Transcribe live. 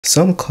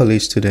Some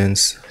college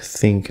students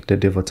think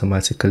that they've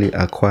automatically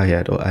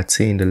acquired or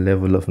attained a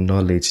level of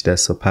knowledge that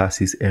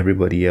surpasses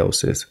everybody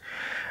else's.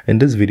 In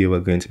this video,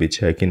 we're going to be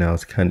checking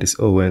out Candace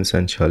Owens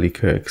and Charley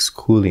Kirk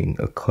schooling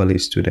a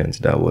college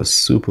student that was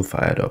super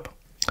fired up.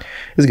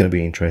 It's going to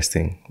be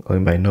interesting, or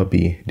it might not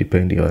be,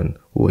 depending on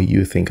what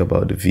you think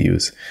about the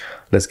views.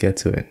 Let's get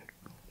to it.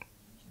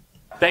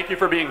 Thank you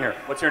for being here.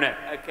 What's your name?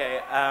 Okay,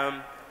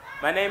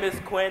 my name is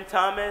Quinn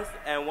Thomas,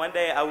 and one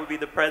day I will be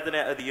the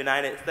President of the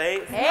United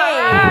States.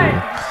 Hey!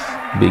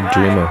 Big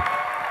dreamer.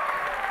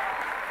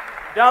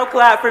 Don't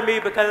clap for me,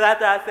 because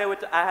after I say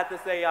what I have to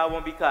say, y'all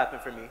won't be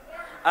clapping for me.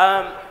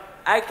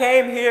 I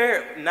came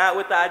here not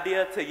with the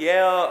idea to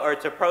yell or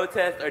to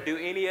protest or do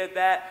any of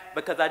that,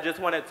 because I just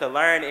wanted to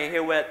learn and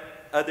hear what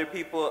other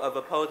people of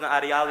opposing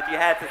ideology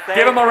had to say.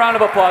 Give them a round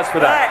of applause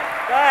for that.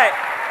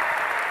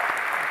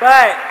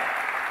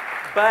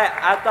 But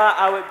I thought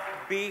I would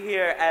be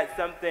here at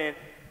something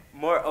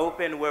more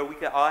open where we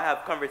could all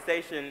have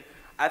conversation.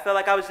 I felt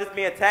like I was just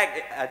being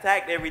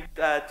attacked every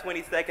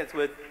 20 seconds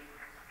with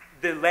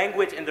the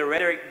language and the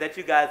rhetoric that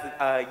you guys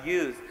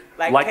use.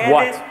 Like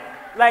Candace,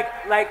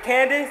 what? Like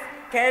Candace,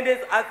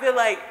 I feel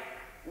like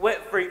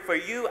for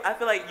you, I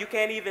feel like you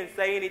can't even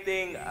say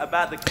anything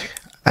about the...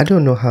 I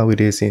don't know how it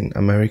is in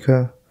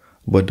America,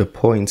 but the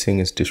pointing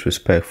is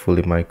disrespectful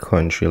in my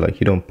country. Like,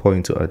 you don't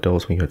point to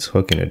adults when you're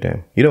talking to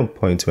them. You don't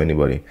point to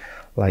anybody.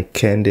 Like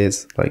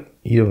Candace, like,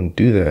 you don't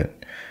do that.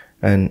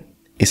 And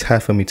it's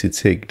hard for me to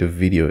take the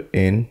video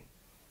in.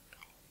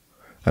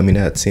 I mean,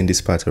 I had seen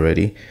this part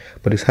already,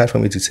 but it's hard for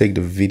me to take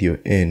the video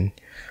in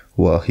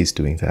while he's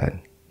doing that.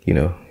 You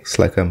know, it's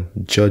like I'm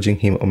judging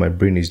him, or my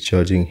brain is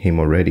judging him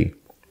already.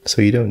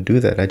 So you don't do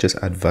that. I just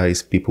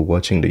advise people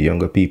watching, the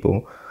younger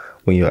people,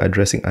 when you're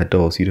addressing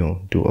adults, you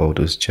don't do all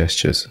those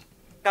gestures.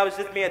 I was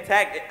just being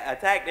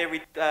attacked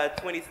every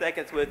 20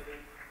 seconds with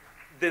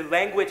the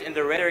language and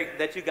the rhetoric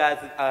that you guys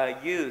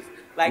use.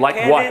 Like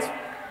Candace,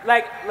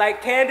 what?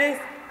 Like Candace,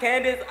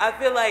 I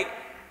feel like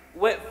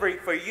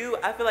for you,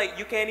 I feel like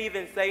you can't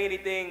even say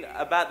anything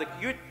about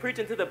you're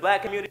preaching to the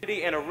black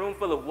community in a room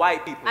full of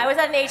white people. I was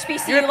at an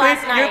HBCU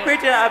last night. You're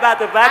preaching about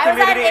the black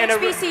community in a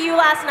room. I was at an HBCU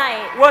last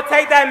night. Well,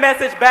 take that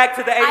message back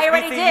to the HBCU. I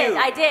already did.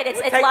 I did.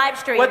 It's live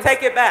streamed. Well,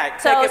 take it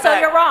back. So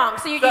you're wrong.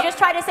 So you just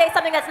tried to say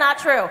something that's not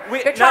true.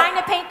 You're trying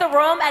to paint the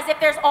room as if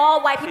there's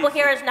all white people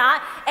here is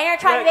not, and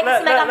you're trying to make it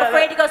seem like I'm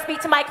afraid to go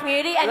speak to my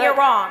community, and you're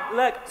wrong.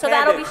 So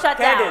that'll be shut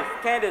down.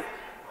 Candace,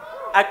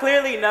 I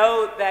clearly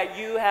know that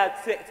you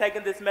have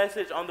taken this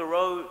message on the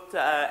road to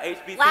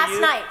HBCU. Last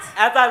night.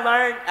 As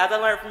I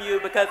learned from you,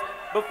 because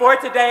before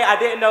today I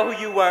didn't know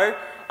who you were.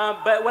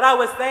 But what I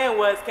was saying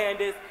was,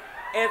 Candace,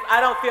 is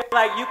I don't feel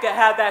like you could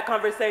have that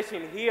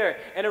conversation here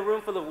in a room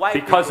full of white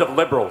people. Because of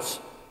liberals.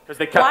 Because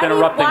they kept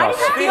interrupting us.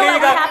 Why do you feel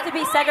like we have to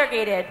be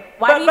segregated?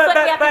 Why do you feel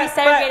like we have to be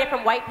segregated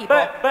from white people?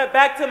 But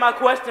back to my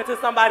question to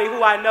somebody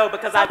who I know,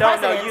 because I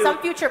don't know you. Some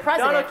future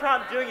president. Donald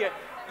Trump Jr.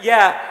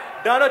 Yeah,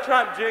 Donald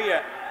Trump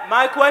Jr.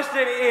 My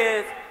question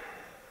is,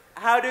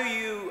 how do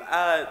you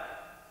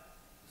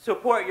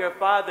support your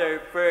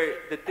father for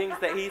the things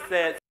that he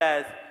says?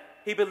 As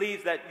he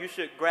believes that you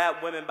should grab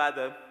women by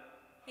the...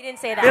 He didn't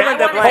say that. I want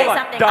to say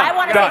something. I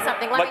want to say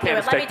something.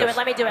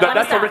 Let me do it.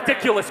 That's a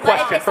ridiculous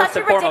question, first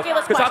and foremost.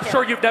 Because I'm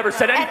sure you've never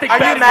said anything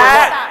bad. Are you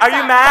mad? Are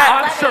you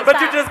mad? I'm sure. But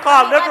you just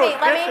called liberals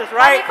vicious,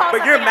 right?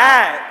 But you're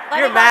mad.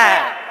 You're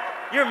mad.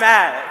 You're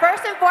mad.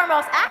 First and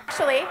foremost,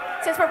 actually,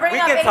 since we're bringing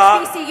up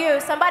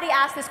HBCU, somebody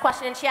asked this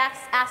question, and she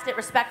asked it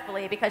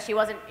respectfully, because she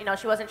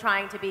wasn't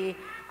trying to be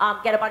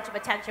get a bunch of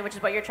attention, which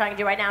is what you're trying to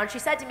do right now. And she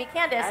said to me,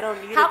 Candace,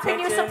 how can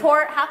you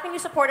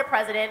support a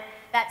president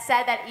that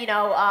said that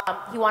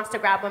he wants to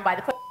grab women by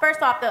the...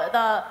 First off,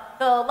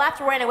 the left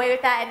ran away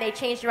with that, and they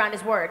changed around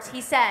his words. He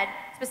said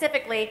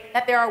specifically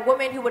that there are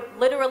women who would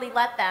literally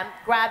let them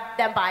grab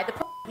them by the...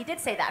 He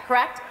did say that,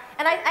 correct?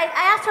 And I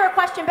asked her a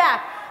question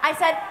back. I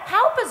said,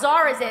 how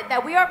bizarre is it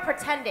that we are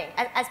pretending,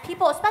 as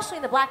people, especially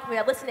in the black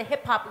community, that listen to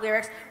hip-hop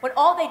lyrics, when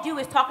all they do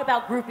is talk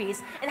about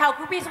groupies, and how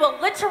groupies will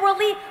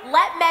literally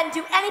let men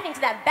do anything to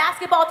them.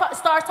 Basketball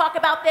stars talk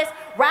about this,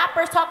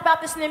 rappers talk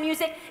about this in their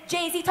music,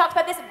 Jay-Z talks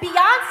about this,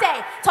 Beyonce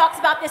talks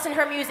about this in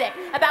her music,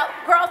 about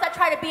girls that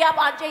try to be up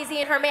on Jay-Z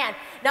and her man.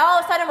 Now all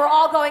of a sudden we're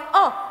all going,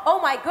 oh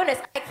my goodness,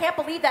 I can't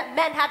believe that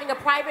men having a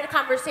private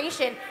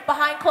conversation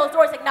behind closed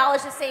doors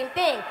acknowledge the same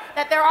thing,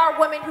 that there are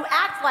women who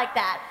act like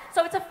that.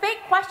 So it's a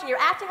fake question.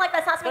 You're acting like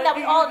that's not something that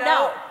we all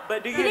know.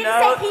 But do you know? He didn't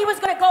say he was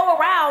going to go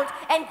around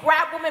and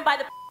grab women by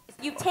the...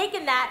 You've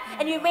taken that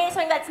and you've made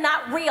something that's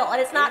not real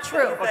and it's not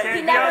true. He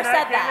never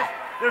said that.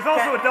 There's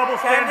also a double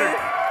standard.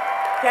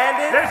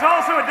 Candace? There's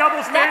also a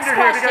double standard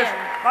here because,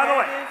 by the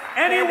way,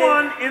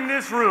 anyone Candace? in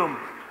this room,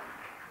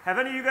 have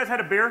any of you guys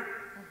had a beer?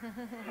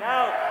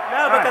 No,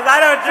 because I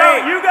don't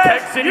drink.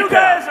 So you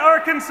guys are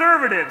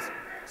conservatives.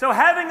 So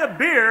having a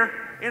beer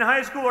in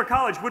high school or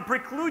college would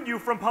preclude you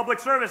from public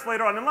service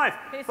later on in life.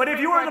 But if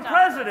you were the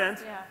president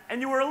and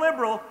you were a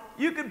liberal,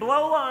 You could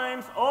blow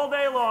lines all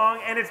day long,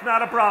 and it's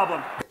not a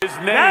problem. His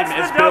name That's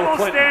is the Bill double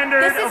Clinton.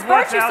 standard This is of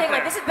what's virtue out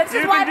signaling. there. This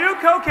is You why can do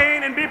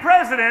cocaine and be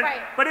president, Right.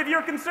 but if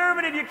you're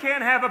conservative, you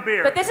can't have a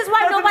beer. But this is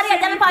why Doesn't nobody seem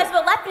identifies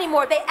equal. with the left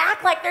anymore. They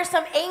act like there's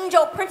some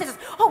angel princesses.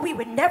 Oh, we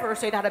would never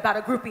say that about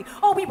a groupie.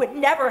 Oh, we would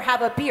never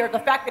have a beer. The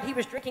fact that he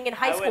was drinking in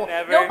high I would school.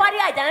 never. Nobody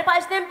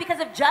identifies them because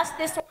of just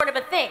this sort of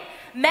a thing.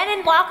 Men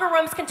in locker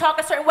rooms can talk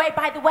a certain way.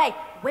 By the way,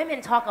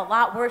 women talk a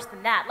lot worse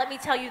than that. Let me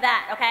tell you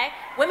that, okay?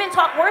 Women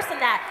talk worse than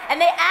that.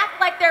 And they act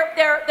like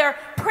they're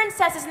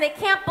princesses and they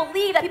can't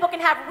believe that people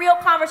can have real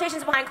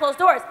conversations behind closed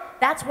doors.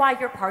 That's why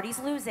your party's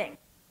losing.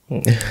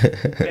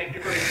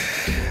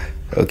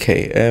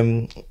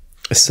 Okay,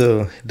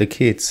 so the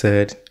kid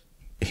said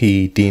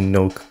he didn't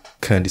know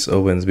Candace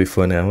Owens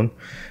before now.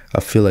 I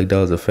feel like that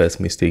was the first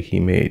mistake he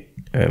made.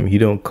 You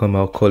don't come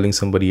out calling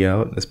somebody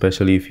out,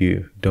 especially if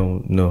you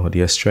don't know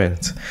their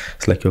strengths.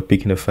 It's like you're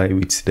picking a fight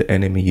with the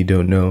enemy you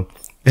don't know.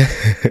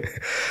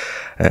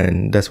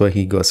 And that's why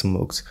he got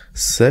smoked.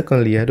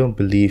 Secondly, I don't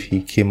believe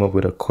he came up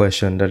with a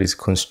question that is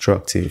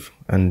constructive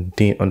and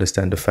didn't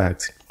understand the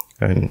facts,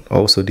 and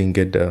also didn't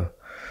get the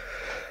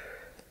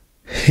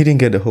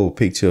whole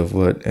picture of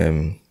what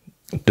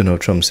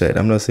Donald Trump said.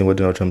 I'm not saying what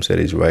Donald Trump said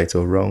is right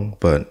or wrong,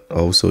 but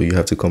also you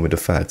have to come with the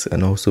facts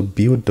and also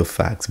build the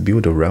facts,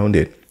 build around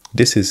it.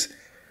 This is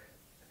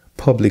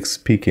public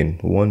speaking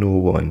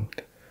 101.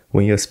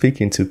 When you're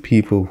speaking to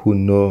people who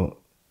know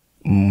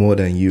more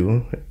than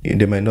you,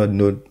 they might not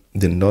know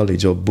the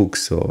knowledge or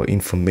books or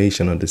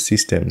information on the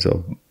systems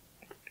of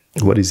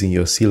what is in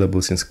your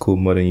syllabus in school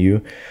more than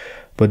you,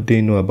 but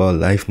they know about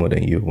life more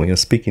than you. When you're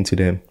speaking to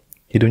them,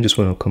 you don't just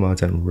want to come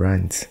out and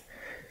rant.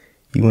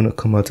 You want to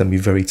come out and be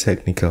very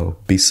technical,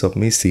 be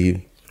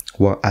submissive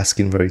while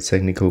asking very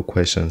technical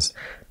questions.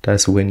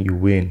 That's when you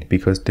win,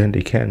 because then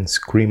they can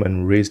scream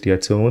and raise their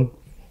tone,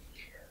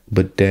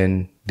 but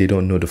then they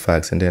don't know the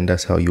facts, and then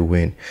that's how you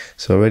win.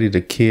 So already the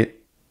kid,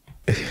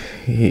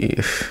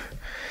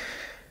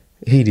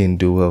 he didn't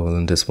do well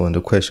on this one.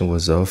 The question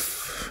was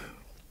off.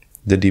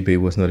 The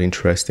debate was not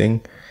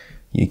interesting.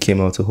 You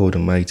came out to hold the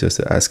mic just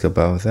to ask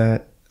about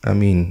that. I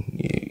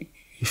mean,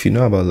 if you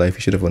know about life,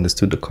 you should have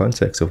understood the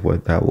context of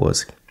what that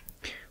was.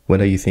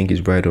 Whether you think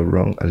it's right or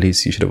wrong, at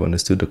least you should have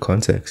understood the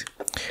context.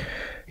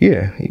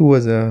 Yeah, it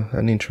was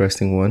an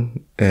interesting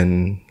one,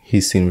 and he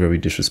seemed very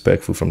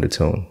disrespectful from the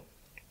tone.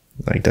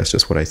 Like, that's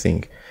just what I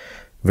think.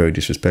 Very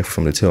disrespectful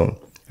from the tone.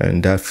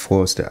 And that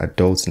forced the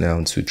adults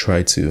now to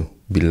try to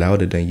be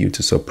louder than you,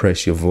 to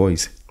suppress your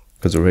voice.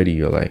 Because already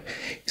you're like,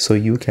 so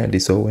you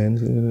Candace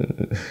Owens?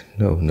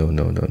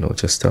 No.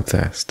 Just stop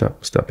that.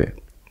 Stop it.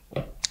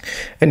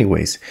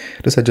 Anyways,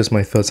 those are just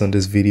my thoughts on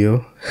this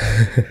video.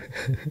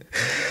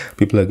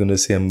 People are going to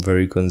say I'm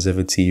very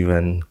conservative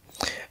and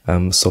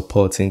I'm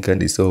supporting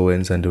Candace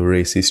Owens and the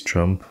racist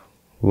Trump.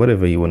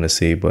 Whatever you want to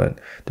say, but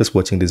just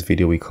watching this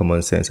video with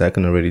common sense, I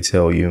can already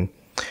tell you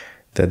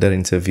that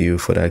interview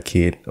for that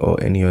kid,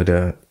 or any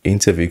other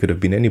interview, could have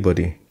been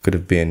anybody. Could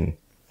have been,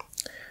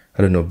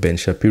 I don't know, Ben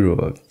Shapiro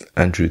or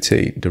Andrew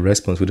Tate. The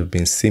response would have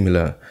been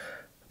similar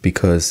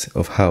because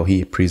of how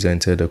he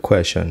presented the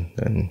question,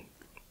 and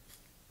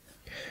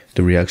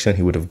the reaction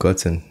he would have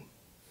gotten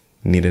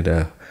needed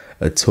a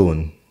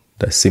tone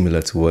that's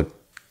similar to what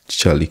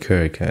Charley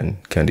Kirk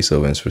and Candace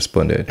Owens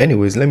responded.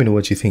 Anyways, let me know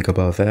what you think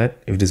about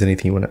that. If there's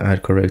anything you want to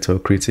add, correct, or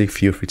critique,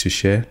 feel free to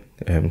share.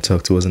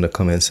 Talk to us in the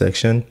comment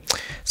section.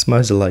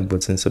 Smash the like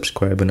button,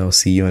 subscribe, and I'll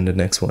see you on the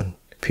next one.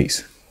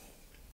 Peace.